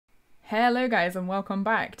Hello guys and welcome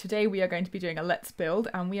back. Today we are going to be doing a let's build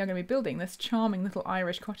and we are going to be building this charming little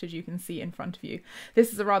Irish cottage you can see in front of you.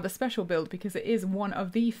 This is a rather special build because it is one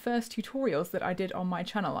of the first tutorials that I did on my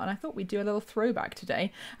channel and I thought we'd do a little throwback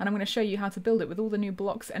today and I'm going to show you how to build it with all the new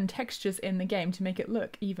blocks and textures in the game to make it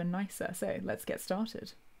look even nicer. So let's get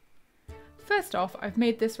started. First off, I've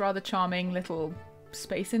made this rather charming little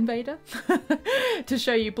space invader to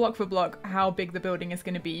show you block for block how big the building is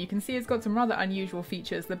going to be. You can see it's got some rather unusual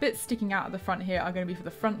features. The bits sticking out at the front here are going to be for the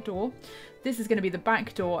front door. This is going to be the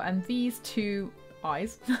back door, and these two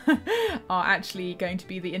eyes are actually going to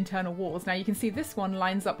be the internal walls. Now you can see this one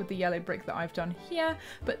lines up with the yellow brick that I've done here,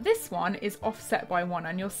 but this one is offset by one,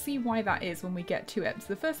 and you'll see why that is when we get to it. So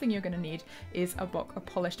the first thing you're going to need is a block of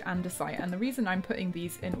polished andesite, and the reason I'm putting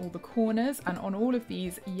these in all the corners and on all of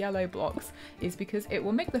these yellow blocks is because it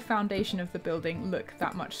will make the foundation of the building look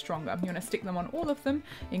that much stronger. You're going to stick them on all of them,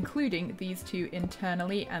 including these two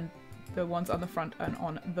internally and the ones on the front and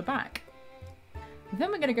on the back. Then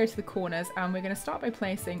we're going to go to the corners and we're going to start by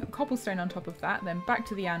placing cobblestone on top of that, then back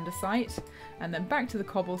to the andesite, and then back to the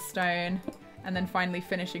cobblestone, and then finally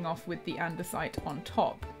finishing off with the andesite on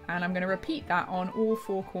top. And I'm going to repeat that on all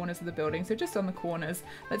four corners of the building, so just on the corners.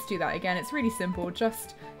 Let's do that again. It's really simple,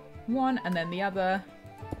 just one and then the other,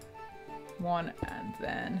 one and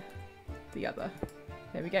then the other.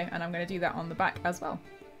 There we go, and I'm going to do that on the back as well.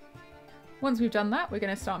 Once we've done that, we're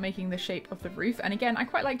going to start making the shape of the roof. And again, I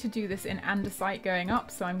quite like to do this in andesite going up,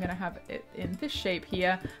 so I'm going to have it in this shape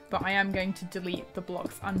here, but I am going to delete the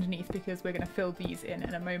blocks underneath because we're going to fill these in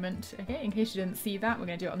a moment. Okay, in case you didn't see that, we're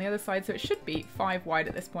going to do it on the other side. So it should be 5 wide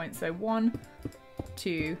at this point. So 1,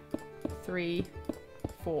 2, 3,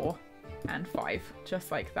 4, and 5, just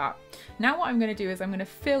like that. Now what I'm going to do is I'm going to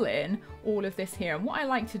fill in all of this here, and what I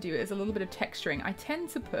like to do is a little bit of texturing. I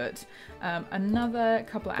tend to put another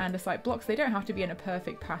couple of andesite blocks. They don't have to be in a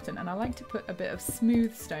perfect pattern, and I like to put a bit of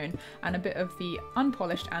smooth stone and a bit of the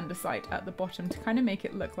unpolished andesite at the bottom to kind of make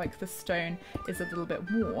it look like the stone is a little bit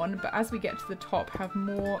worn, but as we get to the top have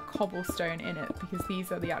more cobblestone in it because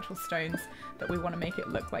these are the actual stones that we want to make it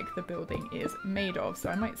look like the building is made of. So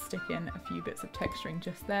I might stick in a few bits of texturing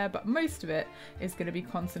just there, but most of it is going to be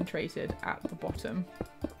concentrated at the bottom.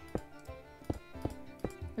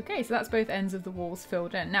 Okay, so that's both ends of the walls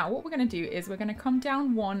filled in. Now what we're going to do is we're going to come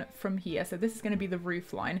down one from here. So this is going to be the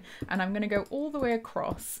roof line, and I'm going to go all the way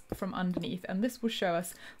across from underneath, and this will show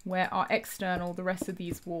us where our external, the rest of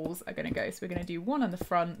these walls are going to go. So we're going to do one on the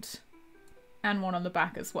front and one on the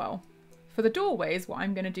back as well. For the doorways, what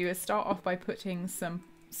I'm going to do is start off by putting some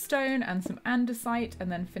stone and some andesite, and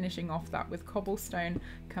then finishing off that with cobblestone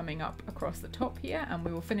coming up across the top here, and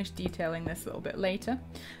we will finish detailing this a little bit later.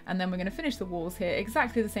 And then we're going to finish the walls here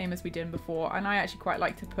exactly the same as we did before, and I actually quite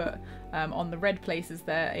like to put on the red places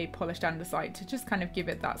there a polished andesite to just kind of give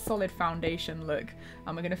it that solid foundation look.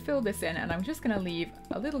 And we're going to fill this in, and I'm just going to leave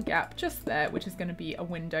a little gap just there, which is going to be a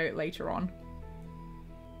window later on.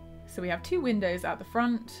 So we have 2 windows at the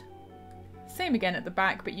front. Same again at the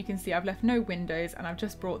back, but you can see I've left no windows, and I've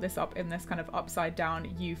just brought this up in this kind of upside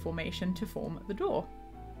down U formation to form the door.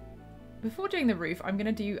 Before doing the roof, I'm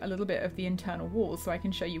going to do a little bit of the internal walls so I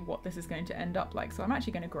can show you what this is going to end up like. So I'm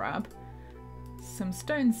actually going to grab some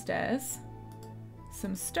stone stairs,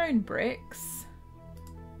 some stone bricks,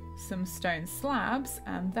 some stone slabs,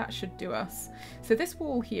 and that should do us. So this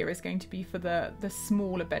wall here is going to be for the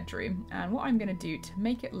smaller bedroom, and what I'm going to do to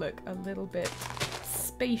make it look a little bit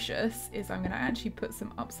spacious is I'm going to actually put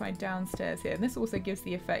some upside down stairs here, and this also gives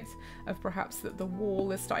the effect of perhaps that the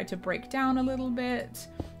wall is starting to break down a little bit,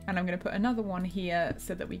 and I'm going to put another one here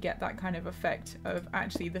so that we get that kind of effect of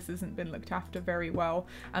actually this hasn't been looked after very well,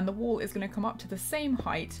 and the wall is going to come up to the same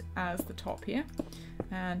height as the top here,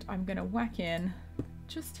 and I'm going to whack in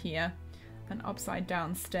just here an upside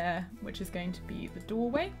down stair which is going to be the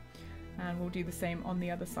doorway, and we'll do the same on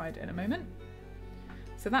the other side in a moment.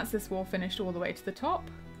 So that's this wall finished all the way to the top.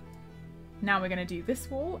 Now we're going to do this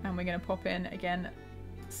wall, and we're going to pop in again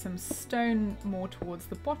some stone more towards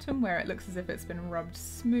the bottom where it looks as if it's been rubbed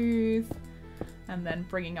smooth, and then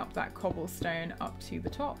bringing up that cobblestone up to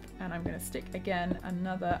the top, and I'm going to stick again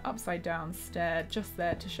another upside down stair just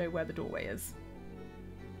there to show where the doorway is.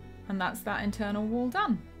 And that's that internal wall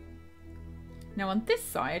done. Now on this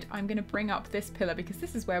side, I'm going to bring up this pillar because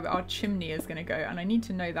this is where our chimney is going to go, and I need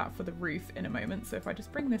to know that for the roof in a moment. So if I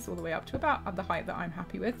just bring this all the way up to about at the height that I'm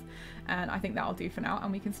happy with, and I think that'll do for now, and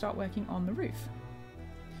we can start working on the roof.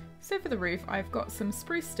 So for the roof, I've got some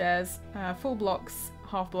spruce stairs, full blocks,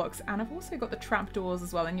 half blocks, and I've also got the trap doors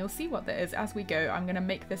as well, and you'll see what that is as we go. I'm going to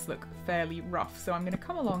make this look fairly rough, so I'm going to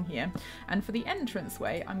come along here, and for the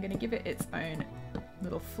entranceway, I'm going to give it its own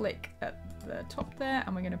little flick at the top there,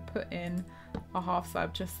 and we're going to put in a half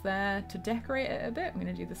slab just there to decorate it a bit. I'm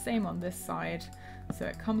going to do the same on this side. So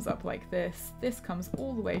it comes up like this. This comes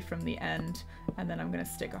all the way from the end, and then I'm going to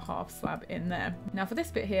stick a half slab in there. Now for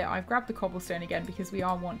this bit here, I've grabbed the cobblestone again because we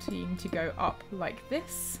are wanting to go up like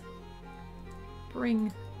this.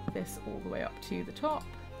 Bring this all the way up to the top.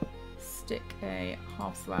 Stick a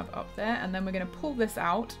half slab up there, and then we're going to pull this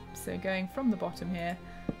out. So going from the bottom here,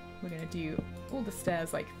 we're going to do all the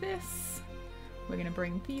stairs like this. We're going to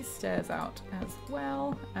bring these stairs out as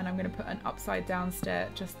well, and I'm going to put an upside down stair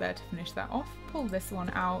just there to finish that off. Pull this one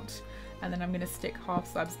out, and then I'm going to stick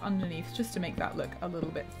half slabs underneath just to make that look a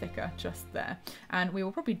little bit thicker just there. And we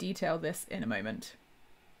will probably detail this in a moment.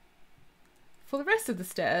 For the rest of the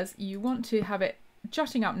stairs, you want to have it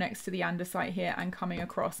jutting up next to the andesite here and coming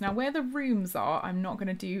across. Now where the rooms are, I'm not going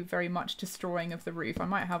to do very much destroying of the roof. I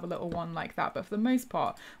might have a little one like that, but for the most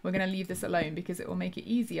part we're going to leave this alone because it will make it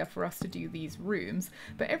easier for us to do these rooms.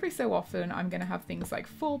 But every so often I'm going to have things like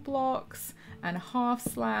full blocks and half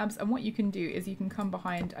slabs, and what you can do is you can come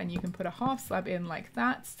behind and you can put a half slab in like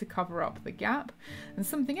that to cover up the gap. And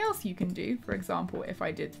something else you can do, for example, if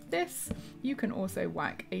I did this, you can also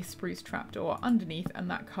whack a spruce trapdoor underneath, and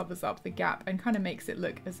that covers up the gap and kind of makes it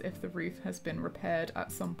look as if the roof has been repaired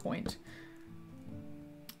at some point.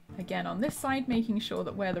 Again, on this side, making sure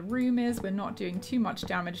that where the room is, we're not doing too much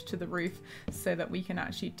damage to the roof so that we can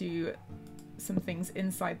actually do some things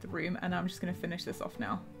inside the room. And I'm just going to finish this off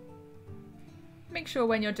now. Make sure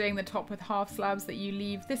when you're doing the top with half slabs that you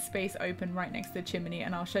leave this space open right next to the chimney,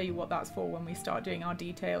 and I'll show you what that's for when we start doing our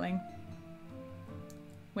detailing.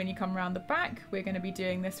 When you come around the back, we're going to be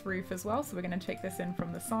doing this roof as well, so we're going to take this in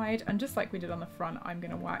from the side, and just like we did on the front, I'm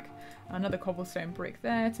going to whack another cobblestone brick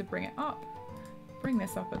there to bring it up, bring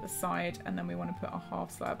this up at the side, and then we want to put a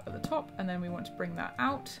half slab at the top, and then we want to bring that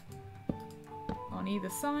out on either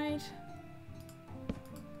side.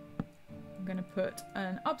 I'm going to put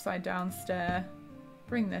an upside down stair,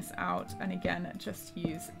 bring this out, and again just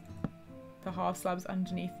use the half slabs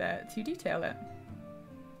underneath there to detail it.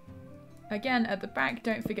 Again, at the back,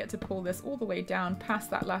 don't forget to pull this all the way down past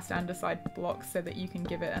that last andesite block so that you can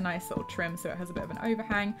give it a nice little trim so it has a bit of an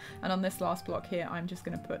overhang. And on this last block here, I'm just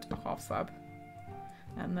going to put a half slab.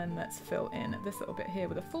 And then let's fill in this little bit here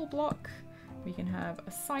with a full block. We can have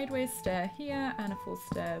a sideways stair here and a full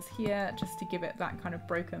stairs here just to give it that kind of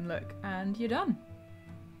broken look, and you're done.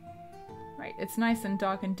 Right, it's nice and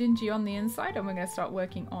dark and dingy on the inside, and we're going to start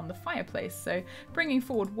working on the fireplace. So bringing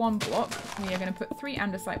forward one block, we are going to put 3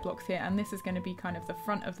 andesite blocks here, and this is going to be kind of the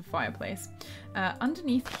front of the fireplace.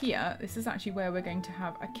 Underneath here, this is actually where we're going to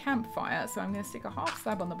have a campfire, so I'm going to stick a half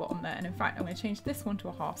slab on the bottom there, and in fact I'm going to change this one to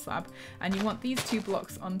a half slab, and you want these 2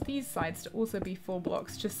 blocks on these sides to also be full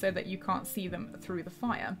blocks just so that you can't see them through the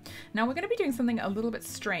fire. Now we're going to be doing something a little bit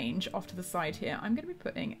strange off to the side here. I'm going to be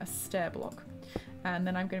putting a stair block. And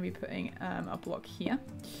then I'm going to be putting a block here.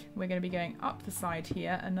 We're going to be going up the side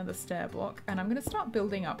here, another stair block, and I'm going to start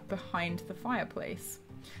building up behind the fireplace.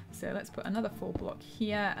 So let's put another full block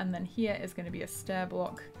here, and then here is going to be a stair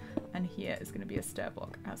block, and here is going to be a stair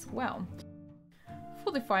block as well.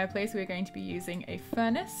 For the fireplace, we're going to be using a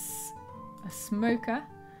furnace, a smoker,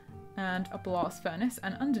 and a blast furnace,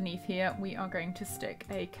 and underneath here we are going to stick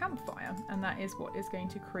a campfire, and that is what is going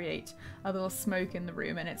to create a little smoke in the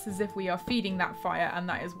room, and it's as if we are feeding that fire, and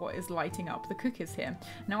that is what is lighting up the cookies here.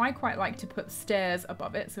 Now I quite like to put stairs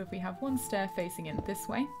above it, so if we have one stair facing in this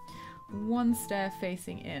way, one stair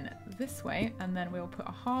facing in this way, and then we'll put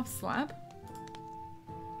a half slab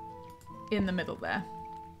in the middle there.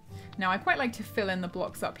 Now I quite like to fill in the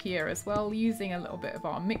blocks up here as well, using a little bit of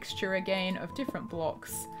our mixture again of different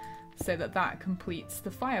blocks, so that that completes the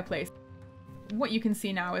fireplace. What you can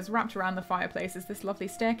see now is wrapped around the fireplace is this lovely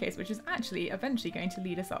staircase, which is actually eventually going to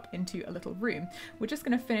lead us up into a little room. We're just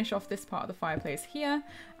going to finish off this part of the fireplace here.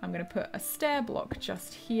 I'm going to put a stair block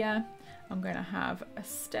just here. I'm going to have a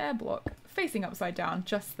stair block facing upside down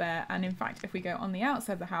just there, and in fact if we go on the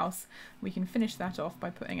outside of the house we can finish that off by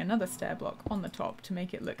putting another stair block on the top to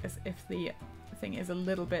make it look as if the thing is a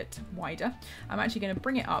little bit wider. I'm actually going to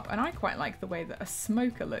bring it up, and I quite like the way that a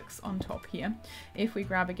smoker looks on top here. If we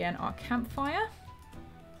grab again our campfire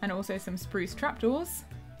and also some spruce trapdoors,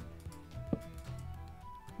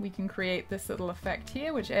 we can create this little effect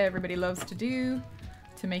here which everybody loves to do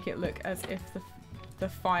to make it look as if the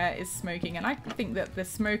fire is smoking, and I think that the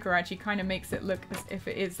smoker actually kind of makes it look as if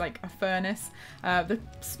it is like a furnace. The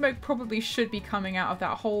smoke probably should be coming out of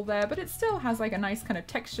that hole there, but it still has like a nice kind of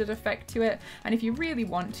textured effect to it, and if you really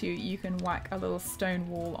want to you can whack a little stone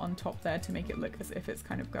wall on top there to make it look as if it's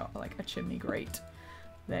kind of got like a chimney grate.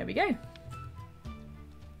 There we go.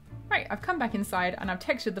 Right, I've come back inside and I've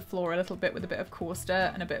textured the floor a little bit with a bit of coarse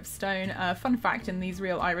dirt and a bit of stone. Fun fact, in these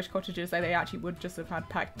real Irish cottages, they actually would just have had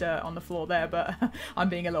packed dirt on the floor there, but I'm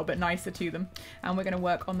being a little bit nicer to them. And we're going to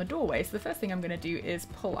work on the doorway. So the first thing I'm going to do is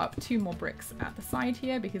pull up 2 more bricks at the side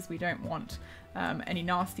here because we don't want any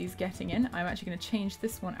nasties getting in. I'm actually going to change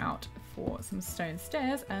this one out for some stone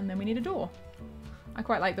stairs, and then we need a door. I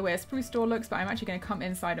quite like the way a spruce door looks, but I'm actually going to come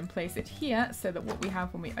inside and place it here so that what we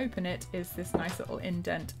have when we open it is this nice little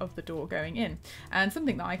indent of the door going in. And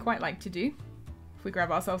something that I quite like to do, if we grab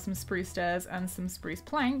ourselves some spruce stairs and some spruce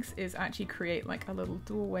planks, is actually create like a little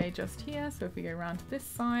doorway just here. So if we go around to this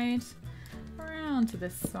side, around to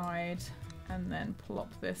this side, and then plop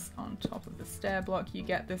this on top of the stair block, you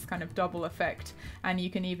get this kind of double effect, and you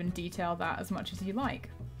can even detail that as much as you like.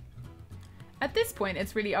 At this point,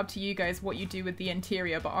 it's really up to you guys what you do with the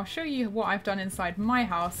interior, but I'll show you what I've done inside my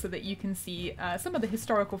house so that you can see some of the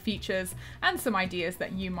historical features and some ideas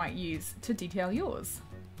that you might use to detail yours.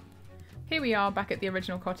 Here we are back at the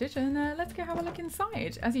original cottage, and let's go have a look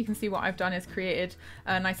inside. As you can see, what I've done is created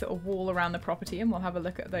a nice little wall around the property, and we'll have a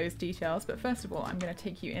look at those details. But first of all, I'm going to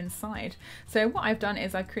take you inside. So what I've done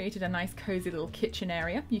is I've created a nice cozy little kitchen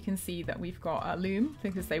area. You can see that we've got a loom,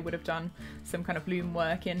 because they would have done some kind of loom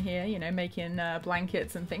work in here, you know, making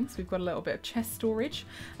blankets and things. We've got a little bit of chest storage,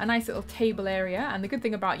 a nice little table area, and the good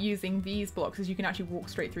thing about using these blocks is you can actually walk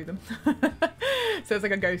straight through them. So it's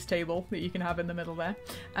like a ghost table that you can have in the middle there.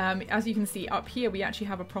 As you can see up here, we actually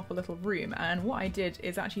have a proper little room, and what I did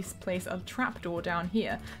is actually place a trapdoor down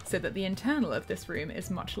here so that the internal of this room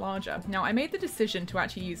is much larger. Now, I made the decision to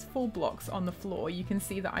actually use full blocks on the floor. You can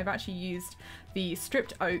see that I've actually used the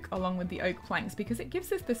stripped oak along with the oak planks because it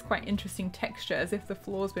gives us this quite interesting texture, as if the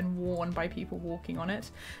floor's been worn by people walking on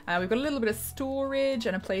it. We've got a little bit of storage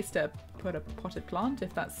and a place to put a potted plant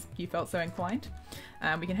if you felt so inclined.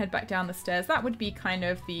 We can head back down the stairs. That would be kind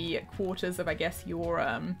of the quarters of, I guess, your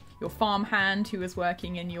farm hand who is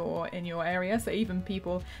working in your area. So even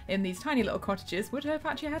people in these tiny little cottages would have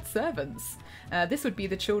actually had servants. This would be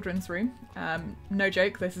the children's room. No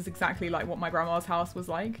joke, this is exactly like what my grandma's house was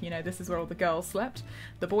like. You know, this is where all the girls slept.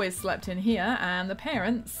 The boys slept in here, and the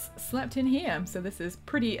parents slept in here. So this is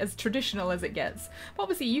pretty as traditional as it gets. But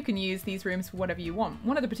obviously you can use these rooms for whatever you want.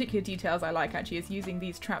 One of the particular details I like actually is using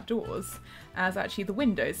these trapdoors as actually the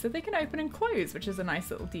windows, so they can open and close, which is a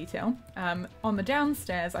nice little detail. On the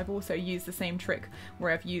downstairs, I've also used the same trick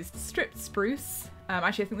where I've used stripped spruce,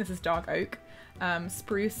 actually I think this is dark oak,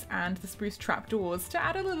 spruce and the spruce trapdoors to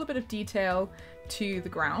add a little bit of detail to the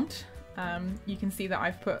ground. You can see that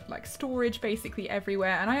I've put like storage basically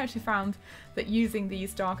everywhere, and I actually found that using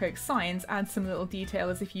these dark oak signs adds some little detail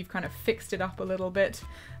as if you've kind of fixed it up a little bit.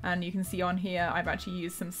 And you can see on here I've actually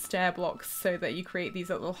used some stair blocks so that you create these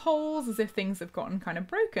little holes as if things have gotten kind of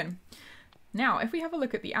broken. Now, if we have a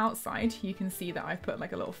look at the outside, you can see that I've put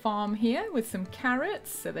like a little farm here with some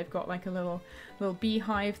carrots. So they've got like a little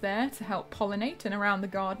beehive there to help pollinate, and around the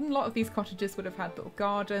garden. A lot of these cottages would have had little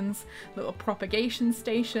gardens, little propagation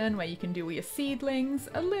station where you can do all your seedlings,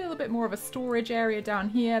 a little bit more of a storage area down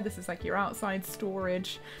here. This is like your outside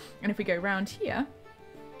storage. And if we go around here,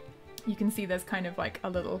 you can see there's kind of like a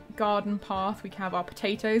little garden path. We can have our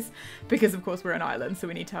potatoes because of course we're an island, so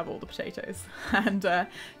we need to have all the potatoes. And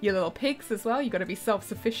your little pigs as well. You've got to be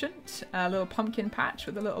self-sufficient. A little pumpkin patch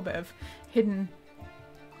with a little bit of hidden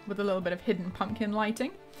pumpkin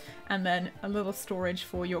lighting. And then a little storage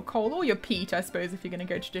for your coal or your peat, I suppose. If you're going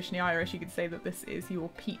to go traditionally Irish, you could say that this is your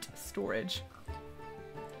peat storage.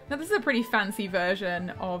 Now this is a pretty fancy version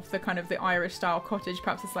of the kind of the Irish style cottage,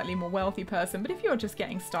 perhaps a slightly more wealthy person, but if you're just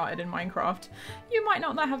getting started in Minecraft, you might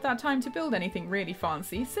not have that time to build anything really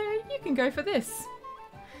fancy, so you can go for this.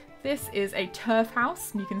 This is a turf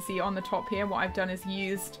house. You can see on the top here what I've done is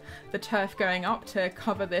used the turf going up to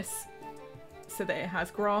cover this so that it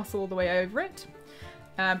has grass all the way over it.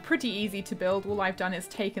 Pretty easy to build. All I've done is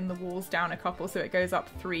taken the walls down a couple so it goes up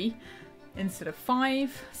 3 instead of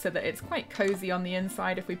 5, so that it's quite cozy on the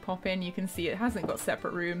inside. If we pop in, you can see it hasn't got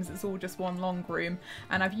separate rooms, it's all just one long room,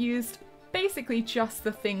 and I've used basically just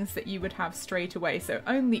the things that you would have straight away. So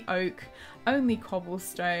only oak, only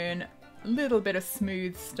cobblestone, a little bit of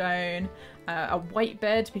smooth stone, a white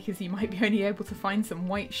bed because you might be only able to find some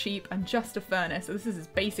white sheep, and just a furnace. So this is as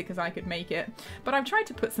basic as I could make it, but I've tried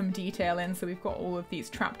to put some detail in. So we've got all of these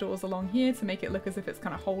trapdoors along here to make it look as if it's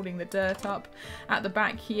kind of holding the dirt up. At the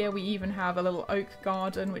back here we even have a little oak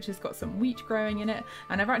garden which has got some wheat growing in it,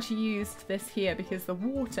 and I've actually used this here because the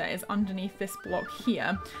water is underneath this block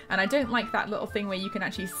here, and I don't like that little thing where you can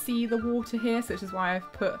actually see the water here, so which is why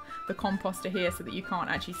I've put the composter here so that you can't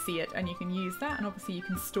actually see it, and you can use that, and obviously you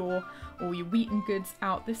can store all the wheaten goods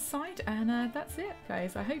out this side, and that's it,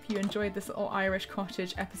 guys. I hope you enjoyed this little Irish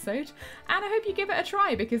cottage episode, and I hope you give it a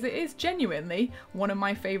try because it is genuinely one of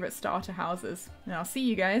my favourite starter houses. And I'll see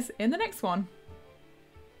you guys in the next one.